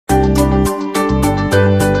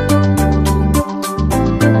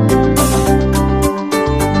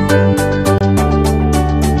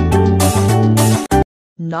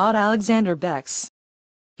not Alexander Bex.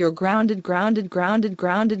 You're grounded, grounded, grounded,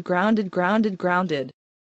 grounded, grounded, grounded, grounded.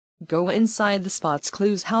 Go inside the Spots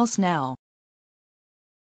Clues house now.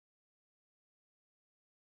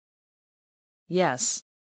 Yes.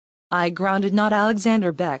 I grounded not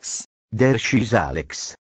Alexander Bex. There she's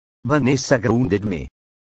Alex. Vanessa grounded me.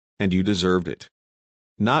 And you deserved it.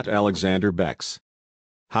 Not Alexander Bex.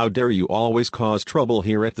 How dare you always cause trouble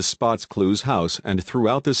here at the Spots Clues house and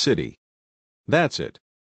throughout the city. That's it.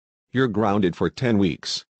 You're grounded for 10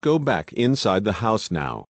 weeks. Go back inside the house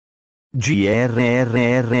now. GRRRRRR.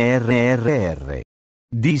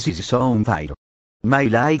 This is so unfair. My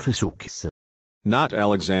life sucks. Not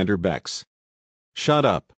Alexander Bex. Shut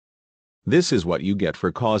up. This is what you get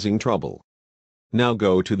for causing trouble. Now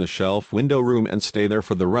go to the shelf window room and stay there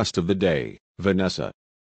for the rest of the day, Vanessa.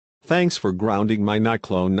 Thanks for grounding my not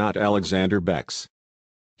clone, not Alexander Bex.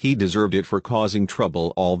 He deserved it for causing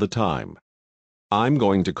trouble all the time. I'm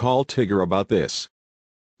going to call Tigger about this.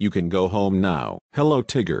 You can go home now. Hello,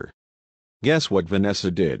 Tigger. Guess what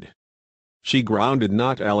Vanessa did? She grounded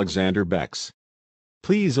not Alexander Bex.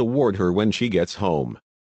 Please award her when she gets home.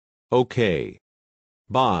 Okay.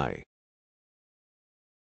 Bye.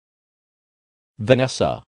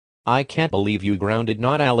 Vanessa. I can't believe you grounded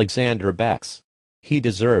not Alexander Bex. He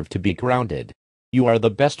deserved to be grounded. You are the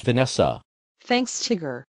best, Vanessa. Thanks,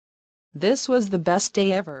 Tigger. This was the best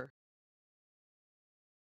day ever.